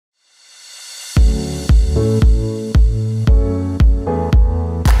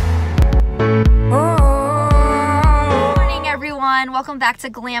everyone, welcome back to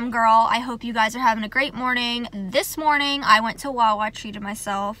Glam Girl. I hope you guys are having a great morning. This morning I went to Wawa, treated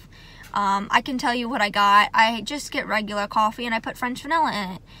myself. I can tell you what I got. I just get regular coffee and I put French vanilla in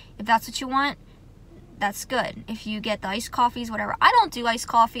it. If that's what you want, that's good. If you get the iced coffees, whatever. I don't do iced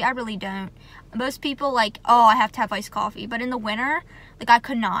coffee, I really don't. Most people like, oh, I have to have iced coffee. But in the winter, like, I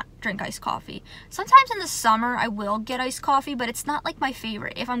could not drink iced coffee. Sometimes in the summer, I will get iced coffee, but it's not like my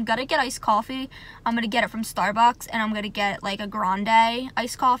favorite. If I'm gonna get iced coffee, I'm gonna get it from Starbucks, and I'm gonna get like a grande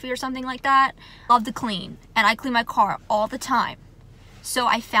iced coffee or something like that. Love to clean, and I clean my car all the time. So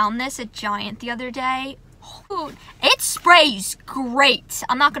I found this at Giant the other day. Oh, it sprays great.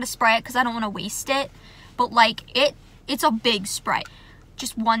 I'm not gonna spray it because I don't want to waste it, but like it's a big spray.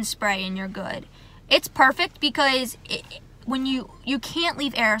 Just one spray and you're good. It's perfect because when you can't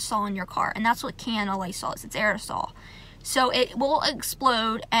leave aerosol in your car, and that's what can of Lysol is. It's aerosol, so it will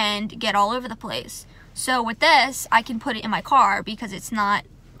explode and get all over the place. So with this, I can put it in my car because it's not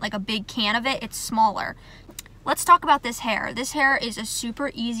like a big can of it, it's smaller. Let's talk about this hair. This hair is a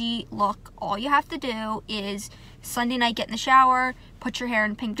super easy look. All you have to do is Sunday night, get in the shower, put your hair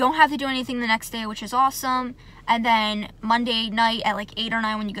in pink. Don't have to do anything the next day, which is awesome. And then Monday night at like 8 or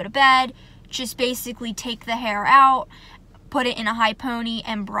 9 when you go to bed, just basically take the hair out, put it in a high pony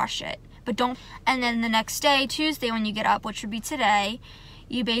and brush it. But don't, and then the next day, Tuesday when you get up, which would be today,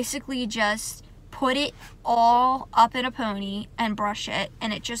 you basically just put it all up in a pony and brush it,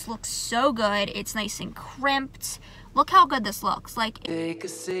 and it just looks so good. It's nice and crimped. Look how good this looks. Like, take a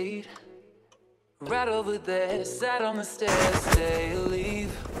seat right over there, sat on the stairs, stay or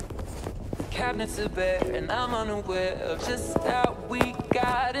leave. Cabinets are bare and I'm unaware of just how we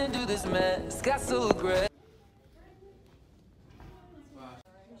got into this mess. Got so aggressive.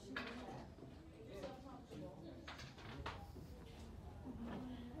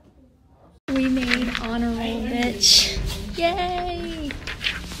 we made honor roll, bitch. Yay!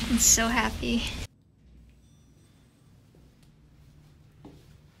 I'm so happy.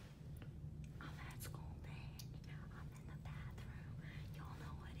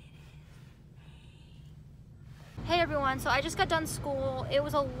 Hey everyone, so I just got done school. It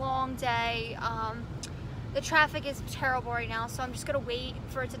was a long day. The traffic is terrible right now, so I'm just gonna wait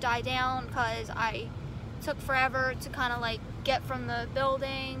for it to die down because I took forever to kind of like get from the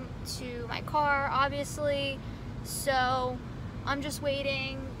building to my car, obviously. So I'm just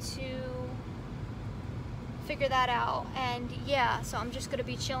waiting to figure that out. And yeah, so I'm just gonna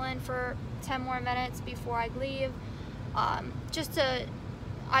be chilling for 10 more minutes before I leave. I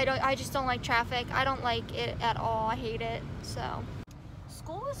just don't like traffic. I don't like it at all. I hate it. So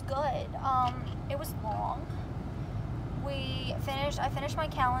school was good. It was long. I finished my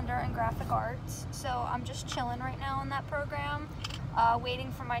calendar in graphic arts, so I'm just chilling right now in that program,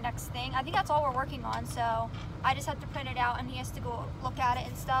 waiting for my next thing. I think that's all we're working on, so I just have to print it out and he has to go look at it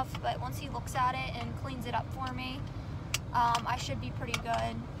and stuff. But once he looks at it and cleans it up for me, I should be pretty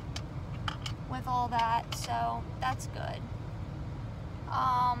good with all that, so that's good.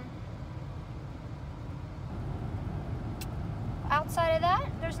 Outside of that,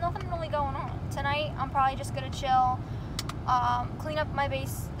 there's nothing really going on. Tonight, I'm probably just gonna chill, clean up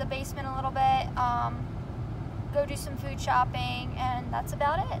the basement a little bit, go do some food shopping, and that's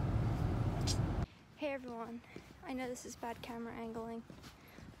about it. Hey everyone, I know this is bad camera angling,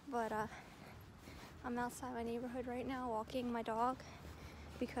 but I'm outside my neighborhood right now walking my dog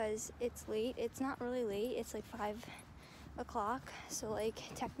because it's late. It's not really late, it's like 5 o'clock, so like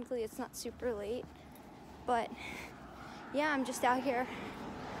technically it's not super late, but yeah, I'm just out here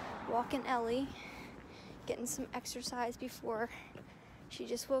walking Ellie, getting some exercise before she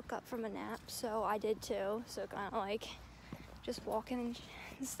just woke up from a nap, so I did too, so kind of like just walking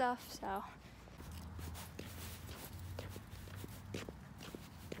and stuff. So